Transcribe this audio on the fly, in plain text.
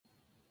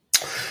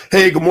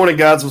Hey, good morning,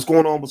 guys. What's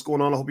going on? What's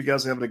going on? I hope you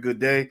guys are having a good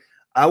day.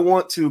 I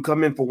want to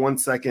come in for 1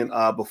 second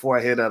before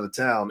I head out of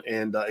town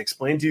and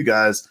explain to you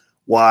guys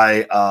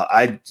why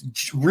I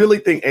really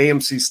think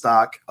AMC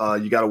stock,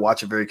 you got to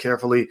watch it very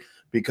carefully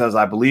because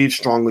I believe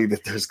strongly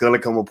that there's going to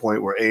come a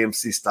point where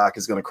AMC stock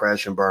is going to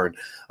crash and burn.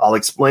 I'll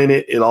explain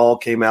it. It all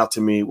came out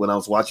to me when I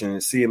was watching a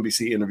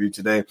CNBC interview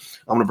today. I'm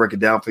going to break it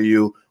down for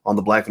you on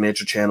the Black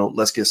Financial Channel.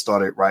 Let's get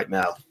started right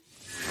now.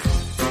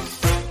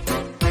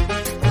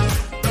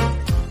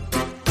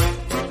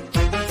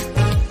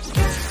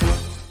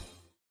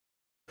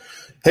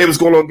 Hey, what's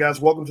going on,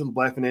 guys? Welcome to the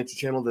Black Financial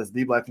Channel. That's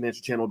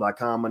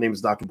theblackfinancialchannel.com. My name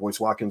is Dr.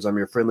 Boyce Watkins. I'm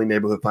your friendly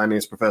neighborhood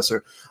finance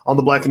professor. On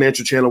the Black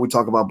Financial Channel, we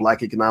talk about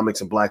Black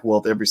economics and Black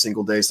wealth every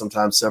single day,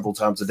 sometimes several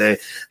times a day.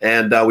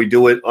 And we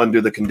do it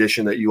under the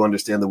condition that you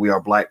understand that we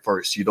are Black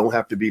first. You don't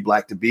have to be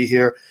Black to be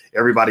here.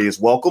 Everybody is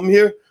welcome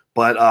here.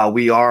 But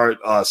we are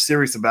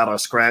serious about our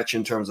scratch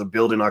in terms of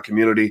building our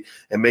community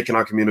and making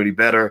our community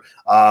better.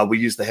 We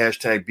use the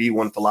hashtag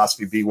B1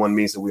 philosophy. B1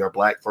 means that we are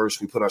Black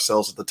first. We put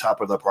ourselves at the top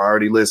of the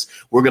priority list.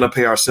 We're going to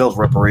pay ourselves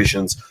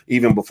reparations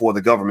even before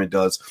the government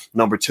does.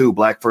 Number two,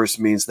 Black first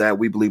means that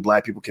we believe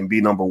Black people can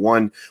be number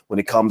one when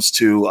it comes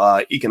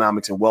to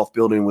economics and wealth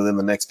building within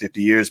the next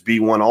 50 years.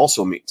 B1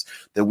 also means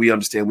that we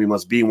understand we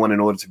must be one in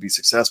order to be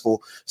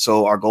successful.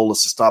 So our goal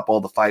is to stop all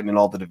the fighting and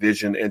all the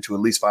division and to at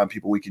least find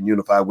people we can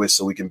unify with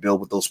so we can build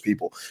with those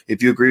people.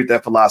 If you agree with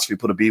that philosophy,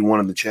 put a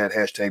B1 in the chat,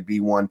 hashtag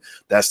B1.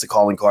 That's the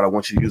calling card. I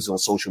want you to use it on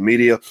social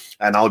media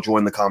and I'll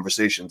join the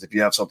conversations. If you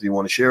have something you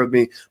want to share with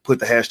me, put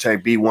the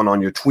hashtag B1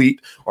 on your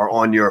tweet or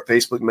on your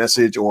Facebook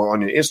message or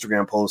on your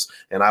Instagram post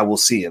and I will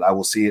see it. I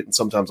will see it. And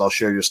sometimes I'll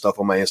share your stuff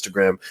on my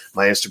Instagram.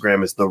 My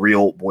Instagram is the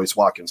real Boyce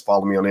Watkins.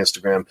 Follow me on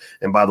Instagram.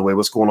 And by the way,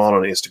 what's going on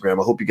Instagram?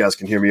 I hope you guys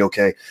can hear me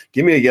okay.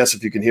 Give me a yes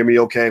if you can hear me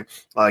okay.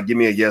 Give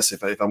me a yes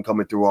if I'm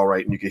coming through all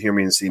right and you can hear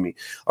me and see me.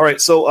 All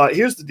right. So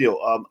here's the deal.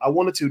 I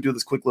wanted to do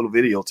this quick little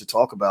video to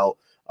talk about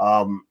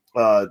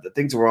the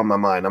things that were on my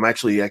mind. I'm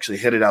actually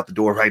headed out the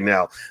door right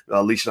now.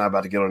 Alicia and I are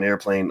about to get on an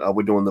airplane.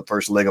 We're doing the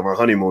first leg of our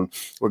honeymoon.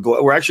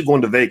 We're actually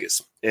going to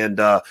Vegas, and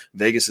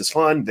Vegas is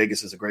fun.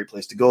 Vegas is a great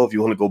place to go if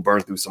you want to go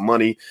burn through some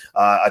money.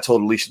 I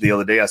told Alicia the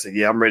other day, I said,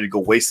 yeah, I'm ready to go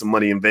waste some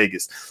money in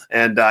Vegas.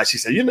 And she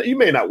said, you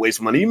may not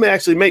waste money. You may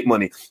actually make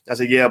money. I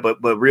said, yeah,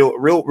 but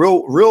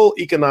real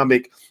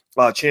economic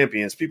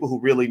champions, people who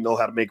really know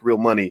how to make real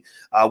money.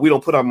 We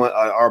don't put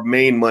our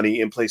main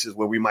money in places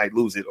where we might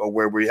lose it or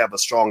where we have a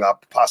strong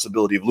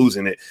possibility of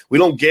losing it. We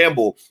don't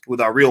gamble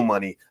with our real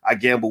money. I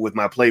gamble with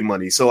my play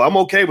money. So I'm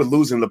okay with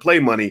losing the play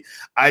money.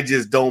 I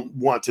just don't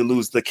want to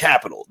lose the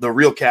capital, the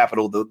real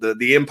capital,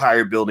 the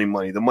empire building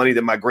money, the money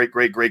that my great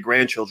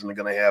grandchildren are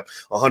going to have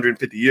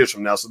 150 years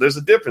from now. So there's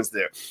a difference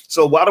there.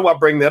 So why do I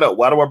bring that up?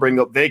 Why do I bring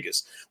up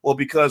Vegas? Well,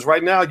 because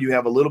right now you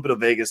have a little bit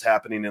of Vegas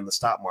happening in the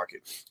stock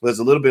market. There's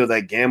a little bit of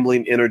that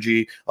gambling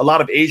energy. A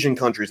lot of Asian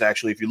countries,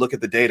 actually, if you look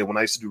at the data, when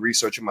I used to do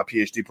research in my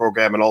PhD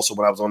program and also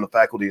when I was on the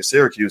faculty at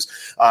Syracuse,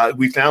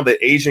 we found that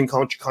Asian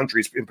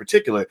countries in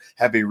particular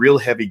have a real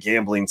heavy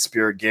gambling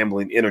spirit,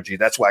 gambling energy.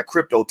 That's why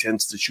crypto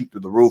tends to shoot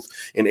through the roof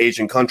in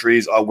Asian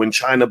countries. When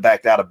China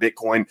backed out of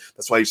Bitcoin,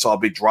 that's why you saw a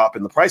big drop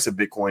in the price of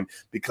Bitcoin,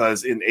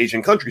 because in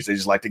Asian countries, they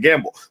just like to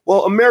gamble.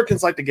 Well,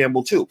 Americans like to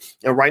gamble too.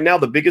 And right now,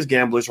 the biggest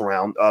gamblers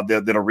around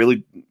that are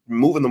really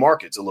moving the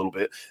markets a little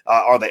bit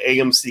are the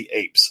AMC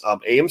apes.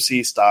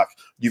 AMC stock,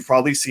 you've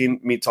probably seen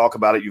me talk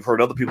about it. You've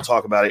heard other people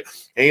talk about it.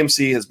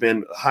 AMC has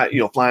been high,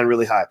 flying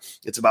really high.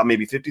 It's about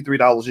maybe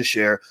 $53 a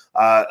share.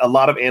 A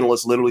lot of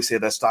analysts literally say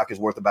that stock is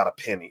worth about a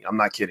penny. I'm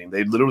not kidding.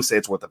 They literally say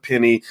it's worth a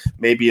penny,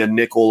 maybe a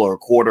nickel or a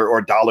quarter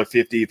or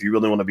 $1.50 if you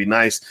really want to be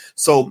nice.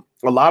 So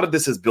a lot of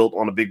this is built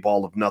on a big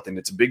ball of nothing.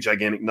 It's a big,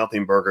 gigantic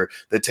nothing burger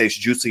that tastes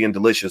juicy and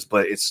delicious,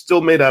 but it's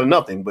still made out of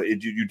nothing. But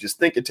you just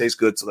think it tastes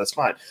good, so that's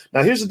fine.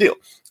 Now, here's the deal.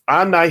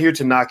 I'm not here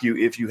to knock you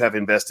if you have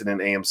invested in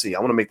AMC. I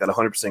want to make that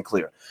 100%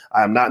 clear.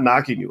 I'm not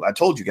knocking you. I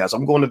told you guys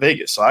I'm going to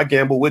Vegas, so I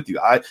gamble with you.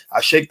 I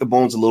shake the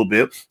bones a little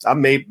bit. I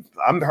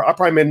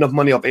probably made enough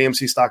money off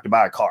AMC stock to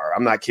buy a car.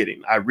 I'm not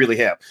kidding. I really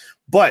have.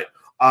 But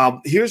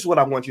here's what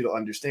I want you to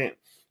understand.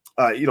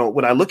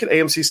 When I look at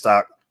AMC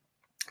stock,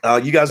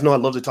 you guys know I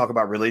love to talk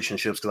about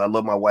relationships because I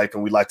love my wife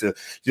and we like to,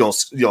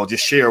 just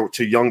share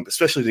to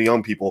especially the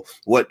young people,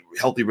 what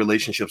healthy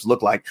relationships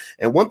look like.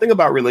 And one thing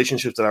about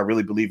relationships that I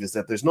really believe is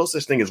that there's no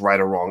such thing as right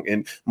or wrong.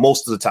 And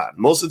most of the time,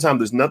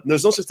 there's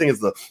no such thing as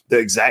the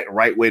exact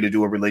right way to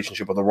do a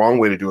relationship or the wrong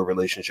way to do a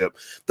relationship.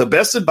 The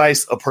best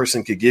advice a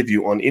person could give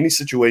you on any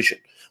situation,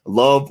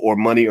 love or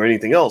money or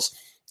anything else,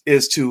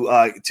 is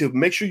to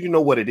make sure you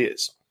know what it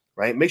is.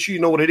 Right? Make sure you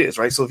know what it is,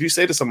 right? So if you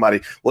say to somebody,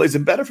 well, is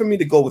it better for me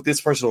to go with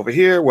this person over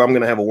here where I'm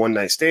going to have a one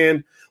night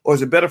stand? Or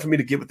is it better for me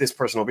to get with this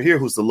person over here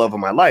who's the love of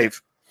my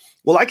life?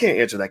 Well, I can't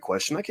answer that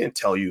question. I can't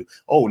tell you,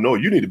 oh, no,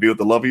 you need to be with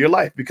the love of your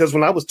life. Because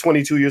when I was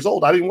 22 years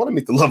old, I didn't want to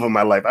meet the love of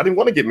my life. I didn't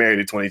want to get married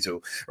at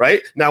 22,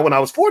 right? Now, when I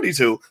was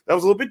 42, that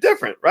was a little bit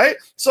different, right?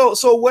 So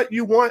what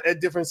you want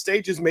at different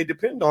stages may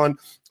depend on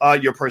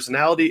your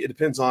personality. It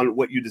depends on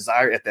what you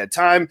desire at that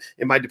time.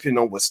 It might depend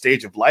on what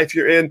stage of life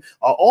you're in,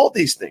 all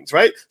these things,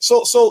 right?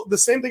 So the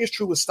same thing is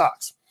true with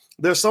stocks.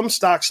 There's some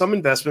stocks, some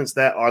investments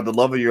that are the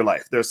love of your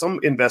life. There's some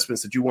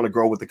investments that you want to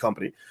grow with the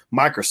company.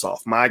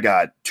 Microsoft, my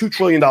God, $2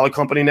 trillion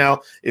company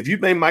now. If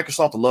you've made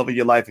Microsoft the love of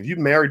your life, if you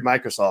married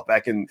Microsoft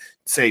back in,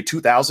 say,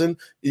 2000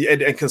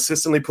 and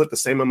consistently put the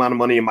same amount of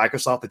money in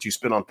Microsoft that you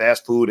spend on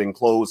fast food and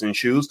clothes and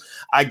shoes,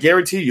 I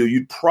guarantee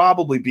you'd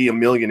probably be a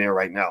millionaire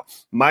right now.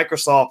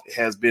 Microsoft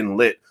has been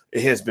lit.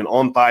 It has been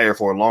on fire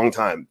for a long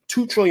time.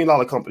 $2 trillion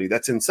company.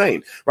 That's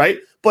insane, right?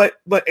 But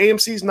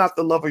AMC is not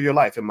the love of your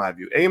life, in my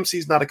view. AMC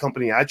is not a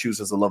company I choose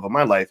as the love of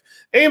my life.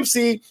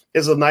 AMC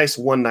is a nice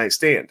one-night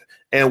stand.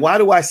 And why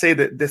do I say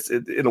that this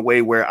in a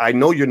way where I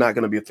know you're not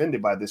going to be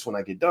offended by this when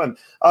I get done?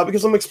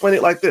 Because I'm going to explain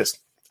it like this.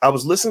 I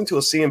was listening to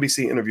a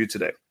CNBC interview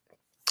today.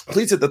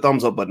 Please hit the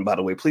thumbs up button, by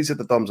the way. Please hit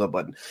the thumbs up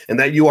button. And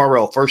that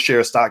URL,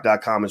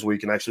 firstsharestock.com, is where you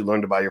can actually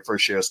learn to buy your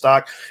first share of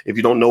stock. If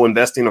you don't know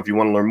investing or if you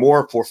want to learn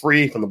more for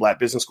free from the Black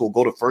Business School,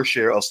 go to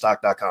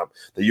firstshareofstock.com.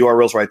 The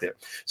URL's right there.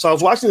 So I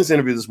was watching this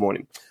interview this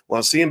morning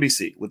on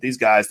CNBC with these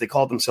guys. They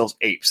called themselves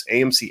apes,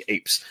 AMC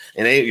apes.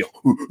 And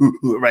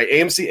right,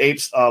 AMC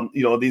apes,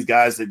 these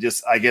guys that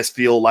just, I guess,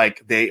 feel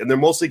like and they're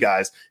mostly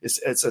guys. It's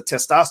a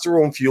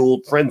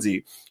testosterone-fueled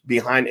frenzy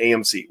behind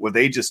AMC, where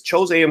they just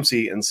chose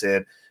AMC and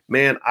said,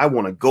 man, I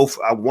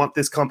want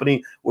this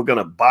company. We're going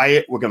to buy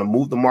it. We're going to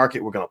move the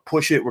market. We're going to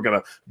push it. We're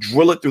going to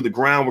drill it through the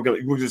ground.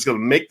 We're just going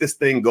to make this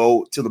thing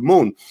go to the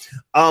moon.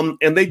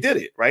 And they did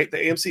it, right? The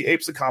AMC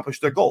apes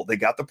accomplished their goal. They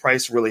got the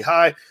price really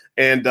high,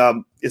 and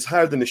it's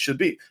higher than it should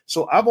be.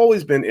 So I've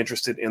always been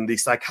interested in the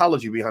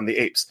psychology behind the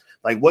apes.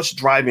 Like, what's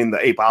driving the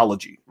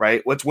apeology,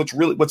 right?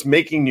 What's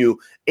making you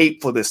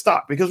ape for this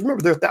stock? Because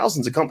remember, there are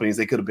thousands of companies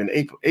they could have been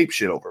ape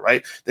shit over,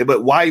 right?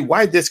 But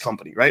why this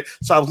company, right?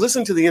 So I was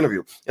listening to the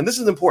interview, and this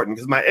is important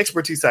because my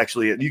expertise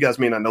actually, and you guys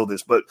may not know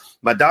this, but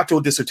my doctoral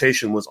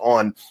dissertation was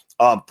on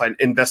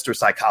investor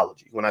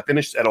psychology. When I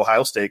finished at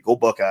Ohio State, go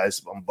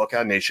Buckeyes, I'm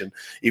Buckeye Nation,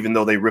 even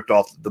though they ripped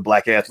off the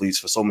black athletes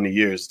for so many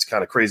years. It's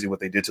kind of crazy what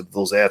they did to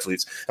those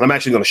athletes. And I'm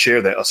actually going to share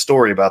a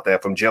story about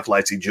that from Jeff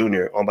Lightsey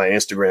Jr. on my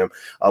Instagram,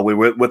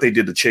 what they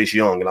did to Chase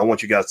Young. And I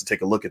want you guys to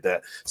take a look at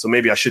that. So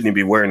maybe I shouldn't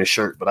be wearing a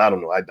shirt, but I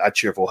don't know. I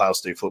cheer for Ohio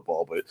State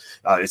football, but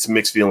it's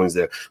mixed feelings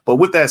there. But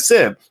with that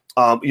said,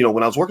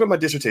 when I was working on my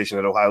dissertation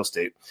at Ohio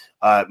State,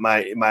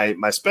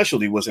 my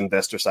specialty was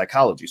investor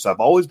psychology. So I've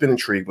always been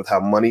intrigued with how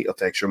money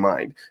affects your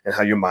mind and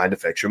how your mind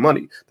affects your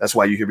money. That's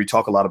why you hear me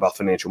talk a lot about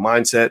financial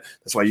mindset.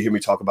 That's why you hear me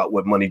talk about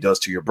what money does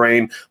to your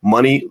brain.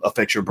 Money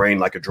affects your brain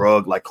like a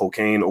drug, like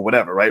cocaine or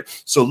whatever, right?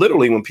 So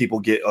literally when people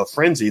get a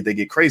frenzy, they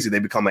get crazy, they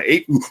become an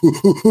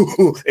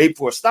ape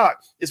for a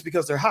stock. It's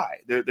because they're high.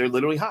 They're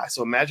literally high.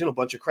 So imagine a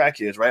bunch of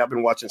crackheads, right? I've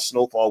been watching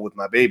Snowfall with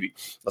my baby.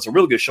 That's a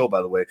really good show,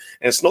 by the way.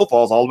 And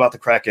Snowfall is all about the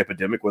crack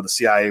epidemic where the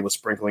CIA was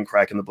sprinkling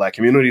crack in the black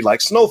community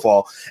like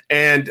Snowfall.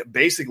 And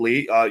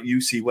basically,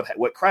 you see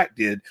what crack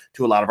did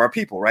to a lot of our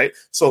people, right?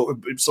 So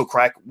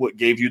crack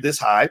gave you this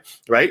high,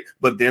 right?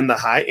 But then the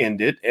high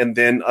ended, and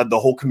then the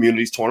whole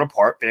community's torn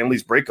apart,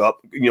 families break up,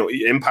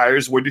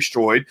 empires were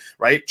destroyed,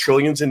 right?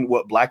 Trillions in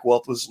what black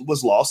wealth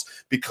was lost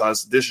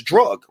because this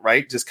drug,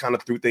 right, just kind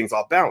of threw things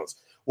off balance.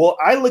 Well,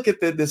 I look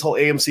at this whole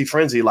AMC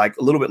frenzy like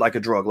a little bit like a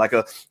drug, like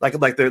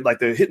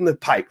they're hitting the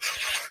pipe,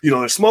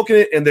 they're smoking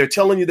it and they're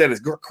telling you that it's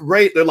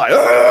great. They're like,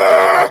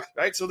 argh!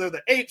 Right? So they're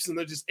the apes and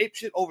they're just ape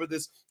shit over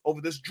this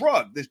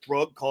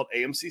drug called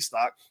AMC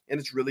stock, and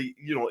it's really,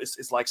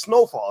 it's like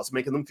Snowfall. It's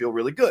making them feel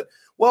really good.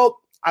 Well,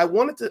 I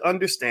wanted to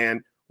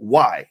understand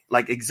why,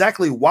 like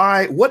exactly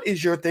why. What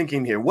is your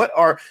thinking here? What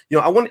are,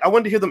 I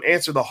wanted to hear them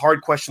answer the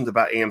hard questions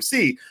about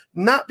AMC,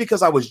 not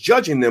because I was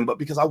judging them, but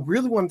because I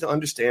really wanted to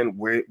understand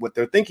what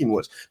their thinking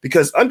was,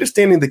 because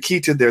understanding the key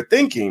to their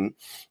thinking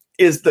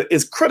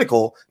is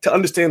critical to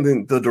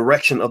understanding the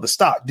direction of the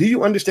stock. Do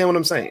you understand what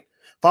I'm saying?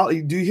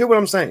 Do you hear what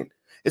I'm saying?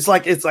 It's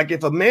like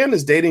if a man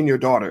is dating your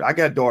daughter, I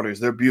got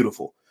daughters, they're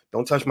beautiful.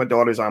 Don't touch my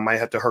daughters, I might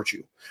have to hurt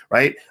you,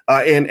 right?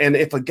 And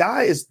if a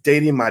guy is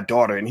dating my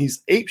daughter and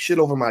he's ape shit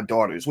over my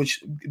daughters,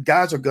 which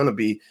guys are going to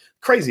be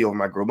crazy over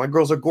my girl. My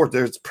girls are gorgeous.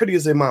 They're as pretty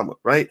as their mama,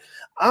 right?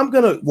 I'm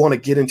going to want to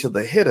get into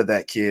the head of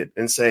that kid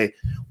and say,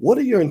 what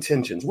are your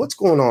intentions? What's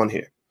going on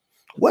here?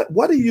 Why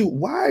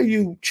are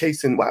you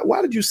chasing?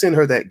 Why did you send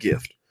her that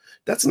gift?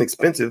 That's an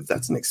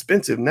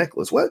expensive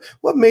necklace.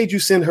 What made you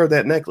send her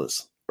that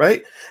necklace?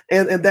 Right.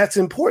 And that's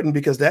important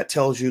because that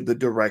tells you the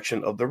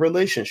direction of the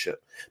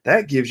relationship.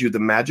 That gives you the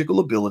magical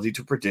ability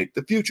to predict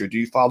the future. Do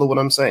you follow what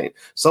I'm saying?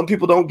 Some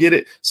people don't get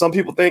it. Some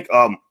people think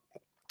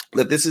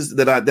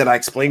that I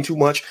explain too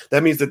much.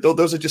 That means that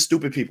those are just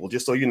stupid people.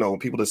 Just so you know,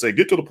 people that say,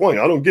 get to the point,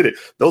 I don't get it.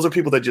 Those are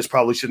people that just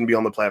probably shouldn't be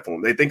on the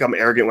platform. They think I'm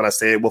arrogant when I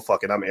say it. Well,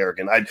 fuck it, I'm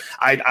arrogant.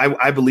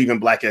 I believe in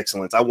black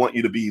excellence. I want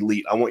you to be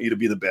elite. I want you to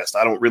be the best.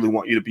 I don't really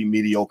want you to be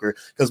mediocre,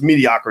 because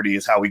mediocrity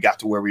is how we got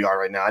to where we are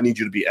right now. I need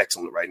you to be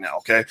excellent right now.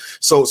 Okay.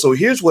 So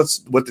here's what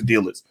the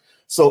deal is.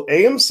 So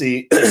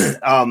AMC,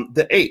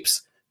 the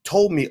apes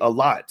told me a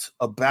lot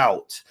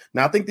about,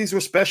 now I think these were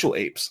special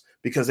apes,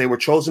 because they were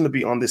chosen to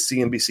be on this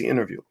CNBC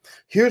interview.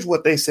 Here's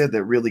what they said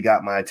that really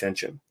got my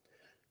attention.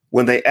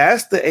 When they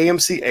asked the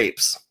AMC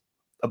apes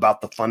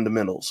about the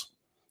fundamentals,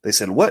 They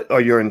said, what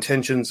are your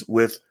intentions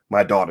with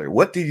my daughter?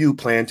 What do you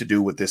plan to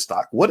do with this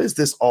stock? What is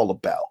this all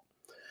about?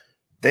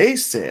 They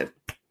said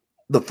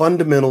the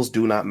fundamentals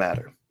do not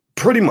matter.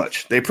 Pretty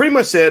much. They pretty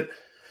much said,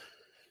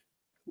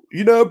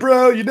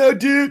 bro,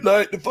 dude,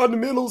 like the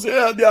fundamentals.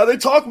 Yeah, they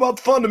talk about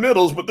the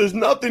fundamentals, but there's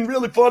nothing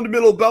really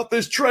fundamental about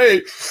this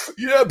trade.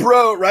 Yeah,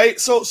 bro. Right.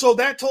 So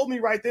that told me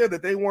right there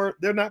that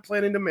they're not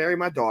planning to marry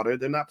my daughter.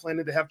 They're not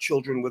planning to have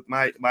children with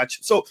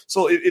so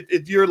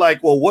if you're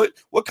like, well,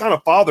 what kind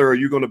of father are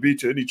you going to be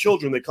to any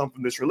children that come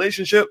from this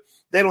relationship?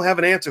 They don't have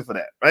an answer for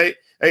that. Right.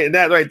 And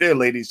that right there,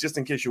 ladies, just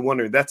in case you're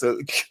wondering, that's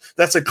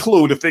a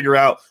clue to figure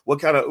out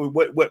what kind of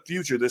what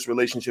future this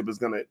relationship is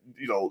going to,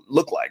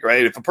 look like.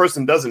 Right. If a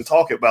person doesn't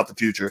talk about the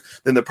future,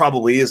 then there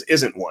probably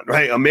isn't one.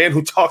 Right. A man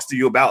who talks to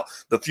you about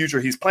the future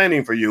he's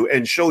planning for you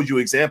and shows you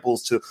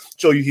examples to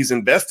show you he's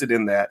invested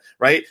in that.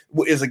 Right.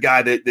 Is a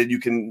guy that you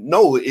can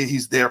know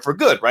he's there for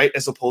good. Right.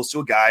 As opposed to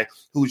a guy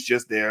who's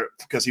just there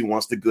because he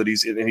wants the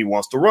goodies and he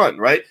wants to run.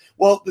 Right.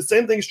 Well, the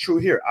same thing is true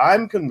here.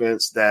 I'm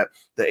convinced that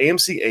the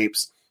AMC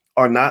apes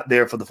are not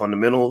there for the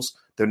fundamentals.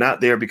 They're not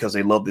there because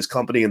they love this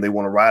company and they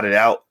want to ride it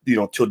out,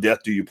 till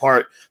death do you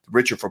part,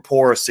 richer for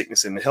poor,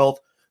 sickness and health.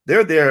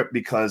 They're there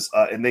because,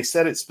 and they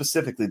said it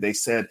specifically, they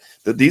said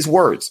that these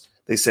words,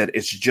 they said,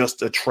 it's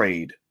just a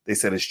trade. They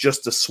said, it's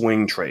just a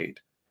swing trade.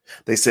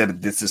 They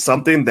said, this is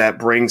something that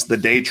brings the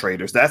day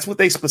traders. That's what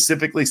they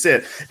specifically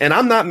said. And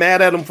I'm not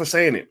mad at them for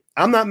saying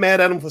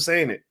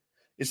it.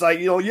 It's like,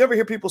 you ever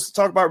hear people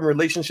talk about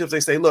relationships?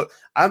 They say, look,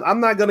 I'm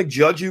not going to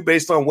judge you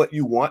based on what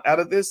you want out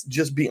of this.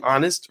 Just be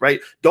honest,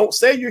 right? Don't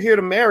say you're here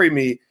to marry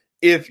me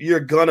if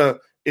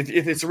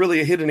it's really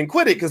a hit and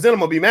quit it, because then I'm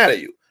going to be mad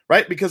at you,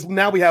 right? Because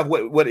now we have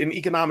what in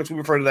economics we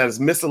refer to that as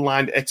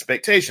misaligned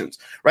expectations,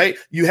 right?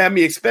 You had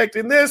me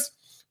expecting this,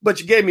 but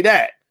you gave me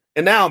that.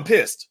 And now I'm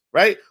pissed,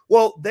 right?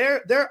 Well,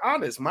 they're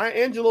honest. Maya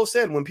Angelou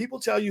said, when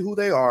people tell you who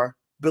they are,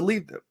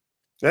 believe them.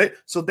 Right.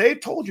 So they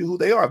told you who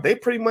they are. They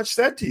pretty much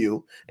said to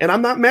you, and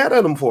I'm not mad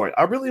at them for it.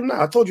 I really am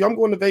not. I told you I'm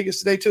going to Vegas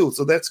today, too.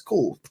 So that's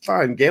cool.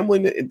 Fine.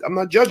 Gambling. I'm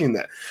not judging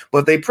that.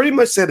 But they pretty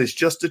much said it's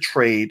just a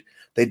trade.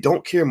 They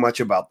don't care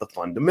much about the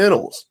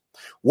fundamentals.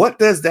 What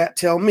does that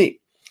tell me?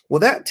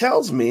 Well, that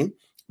tells me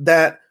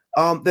that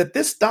that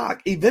this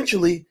stock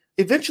eventually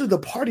the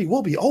party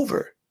will be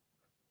over.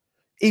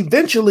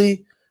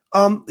 Eventually.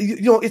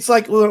 It's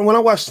like when I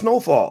watch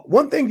Snowfall.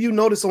 One thing you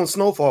notice on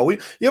Snowfall,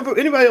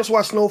 anybody else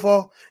watch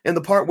Snowfall? And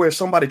the part where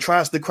somebody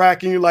tries the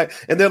crack, and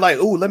they're like,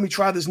 "Oh, let me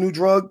try this new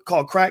drug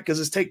called crack," because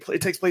it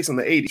takes place in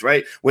the 80s,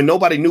 right? When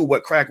nobody knew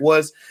what crack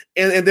was,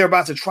 and they're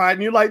about to try it,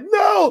 and you're like,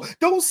 "No,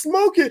 don't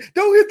smoke it,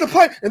 don't hit the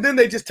pipe," and then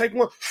they just take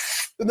one,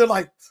 and they're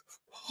like,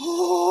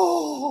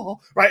 "Oh,"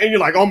 right? And you're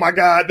like, "Oh my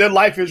God, their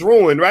life is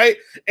ruined," right?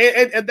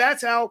 And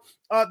that's how.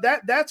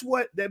 Because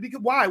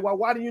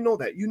why do you know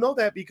that? You know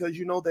that because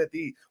you know that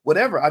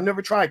I've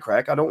never tried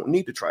crack. I don't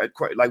need to try it.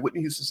 Like Whitney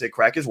Houston said,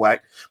 crack is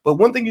whack. But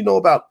one thing you know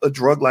about a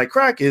drug like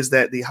crack is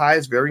that the high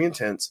is very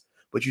intense,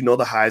 but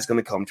the high is going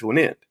to come to an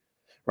end,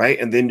 right?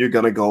 And then you're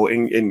going to go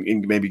and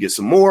maybe get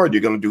some more. You're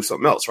going to do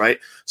something else, right?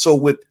 So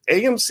with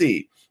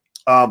AMC,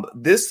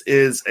 this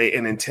is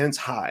an intense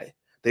high.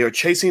 They are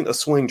chasing a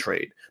swing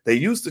trade. They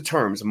use the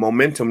terms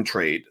momentum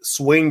trade,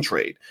 swing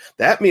trade.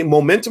 That means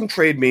momentum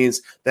trade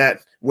means that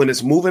when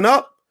it's moving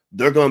up,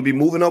 they're going to be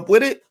moving up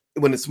with it.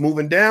 When it's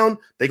moving down,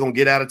 they're going to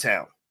get out of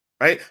town,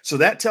 right? So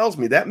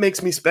that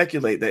makes me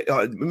speculate.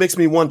 It makes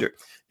me wonder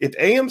if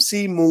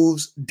AMC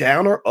moves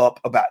down or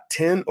up about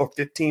 10 or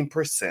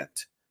 15%.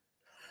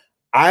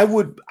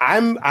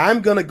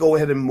 I'm going to go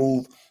ahead and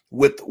move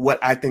with what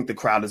I think the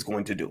crowd is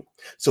going to do.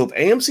 So if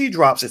AMC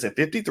drops, it's at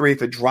 53.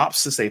 If it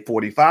drops to say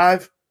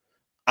 45,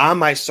 I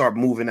might start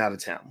moving out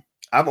of town.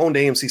 I've owned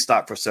AMC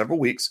stock for several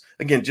weeks.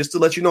 Again, just to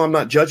let you know, I'm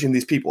not judging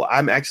these people.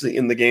 I'm actually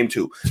in the game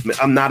too.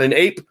 I'm not an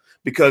ape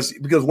because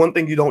one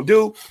thing you don't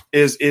do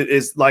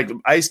is like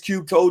Ice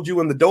Cube told you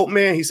in The Dope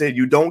Man. He said,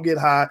 you don't get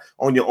high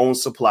on your own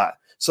supply.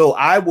 So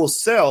I will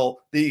sell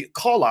the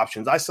call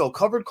options. I sell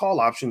covered call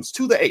options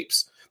to the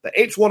apes. The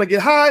apes want to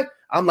get high.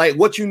 I'm like,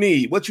 what you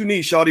need,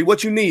 shawty,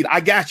 what you need.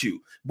 I got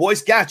you.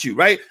 Boyce got you,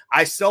 right?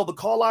 I sell the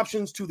call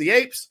options to the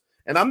apes.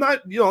 And I'm not,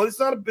 it's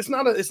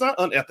not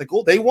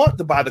unethical. They want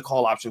to buy the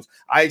call options.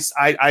 I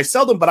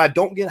sell them, but I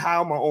don't get high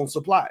on my own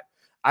supply.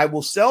 I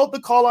will sell the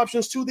call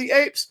options to the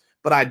apes,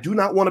 but I do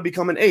not want to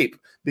become an ape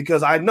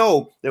because I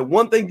know that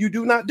one thing you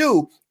do not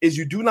do is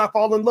you do not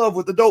fall in love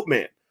with the dope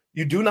man.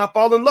 You do not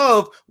fall in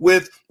love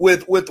with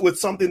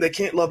something that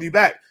can't love you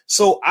back.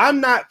 So I'm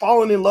not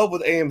falling in love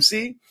with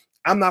AMC.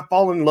 I'm not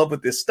falling in love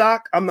with this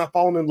stock. I'm not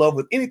falling in love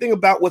with anything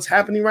about what's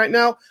happening right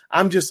now.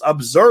 I'm just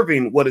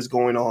observing what is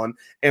going on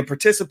and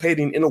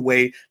participating in a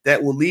way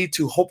that will lead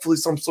to hopefully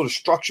some sort of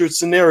structured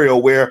scenario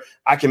where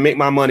I can make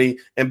my money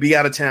and be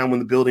out of town when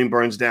the building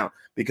burns down.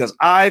 Because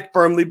I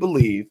firmly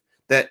believe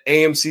that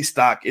AMC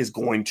stock is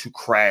going to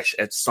crash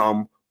at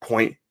some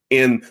point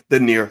in the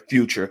near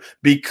future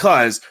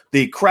because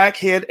the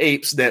crackhead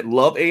apes that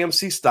love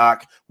AMC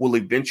stock will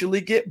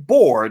eventually get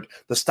bored.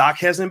 The stock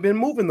hasn't been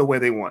moving the way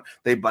they want.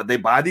 They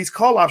buy these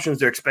call options.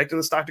 They're expecting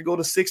the stock to go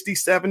to 60,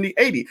 70,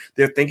 80.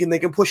 They're thinking they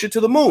can push it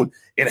to the moon.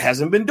 It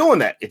hasn't been doing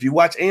that. If you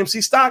watch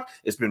AMC stock,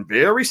 it's been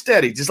very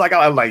steady. Just like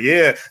I was like,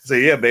 yeah,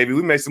 baby,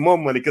 we made some more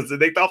money because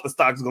they thought the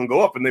stock was going to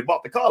go up and they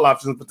bought the call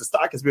options, but the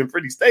stock has been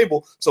pretty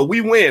stable. So we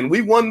win.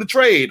 We won the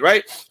trade,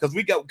 right?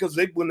 Because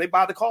when they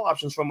buy the call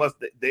options from us,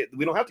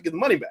 we don't have to get the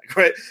money back,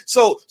 right?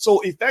 So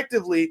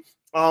effectively,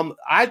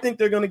 I think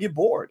they're going to get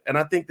bored. And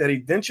I think that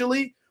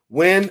eventually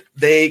when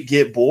they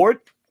get bored,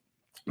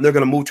 they're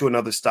going to move to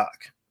another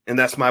stock. And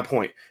that's my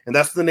point. And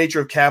that's the nature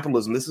of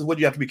capitalism. This is what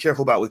you have to be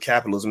careful about with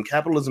capitalism.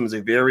 Capitalism is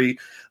a very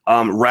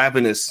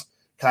ravenous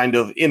kind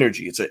of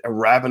energy. It's a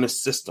ravenous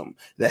system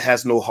that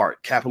has no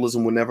heart.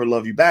 Capitalism will never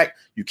love you back.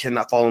 You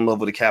cannot fall in love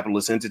with a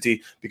capitalist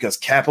entity because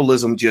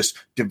capitalism just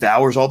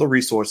devours all the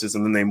resources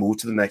and then they move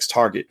to the next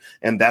target.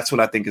 And that's what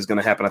I think is going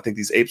to happen. I think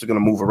these apes are going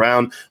to move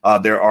around.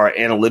 There are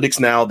analytics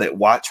now that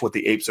watch what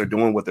the apes are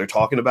doing, what they're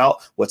talking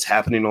about, what's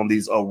happening on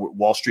these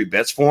Wall Street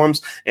Bets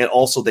forums. And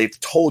also they've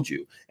told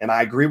you, and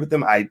I agree with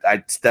them.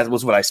 That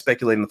was what I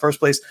speculated in the first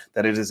place,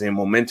 that it is a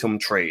momentum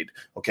trade.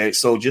 Okay.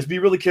 So just be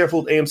really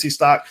careful with AMC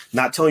stock,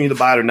 not telling you to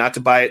buy it or not to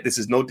buy it. This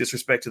is no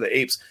disrespect to the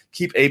apes.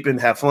 Keep aping,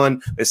 have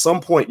fun. At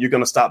some point, you're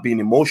going to stop being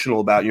emotional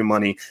about your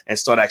money and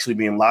start actually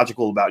being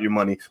logical about your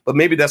money. But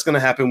maybe that's going to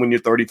happen when you're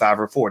 35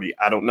 or 40.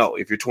 I don't know.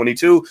 If you're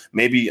 22,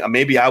 maybe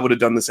I would have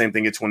done the same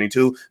thing at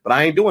 22, but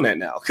I ain't doing that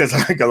now because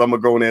I'm a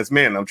grown ass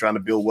man. I'm trying to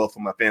build wealth for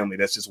my family.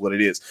 That's just what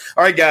it is.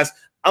 All right, guys.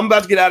 I'm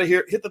about to get out of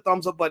here. Hit the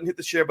thumbs up button, hit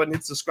the share button,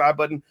 hit the subscribe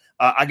button.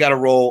 I got to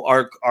roll.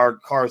 Our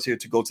car is here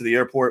to go to the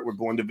airport. We're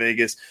going to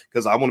Vegas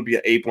because I want to be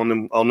an ape on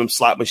them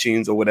slot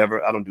machines or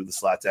whatever. I don't do the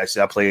slots,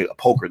 actually. I play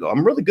poker, though.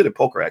 I'm really good at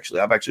poker, actually.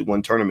 I've actually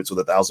won tournaments with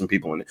 1,000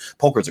 people in it.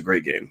 Poker is a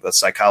great game. That's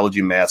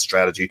psychology, math,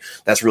 strategy.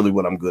 That's really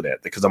what I'm good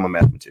at because I'm a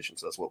mathematician,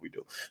 so that's what we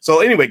do.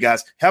 So anyway,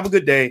 guys, have a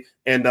good day.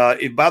 And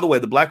by the way,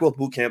 the Black Wealth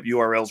Bootcamp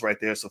URL's right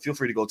there, so feel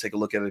free to go take a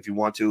look at it if you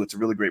want to. It's a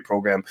really great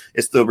program.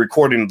 It's the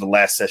recording of the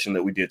last session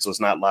that we did, so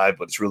it's not live,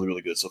 but it's really,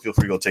 really good. So feel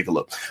free to go take a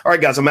look. All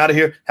right, guys, I'm out of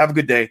here. Have a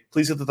good day.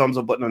 Please hit the thumbs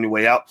up button on your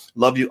way out.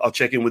 Love you. I'll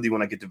check in with you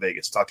when I get to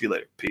Vegas. Talk to you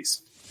later.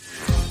 Peace.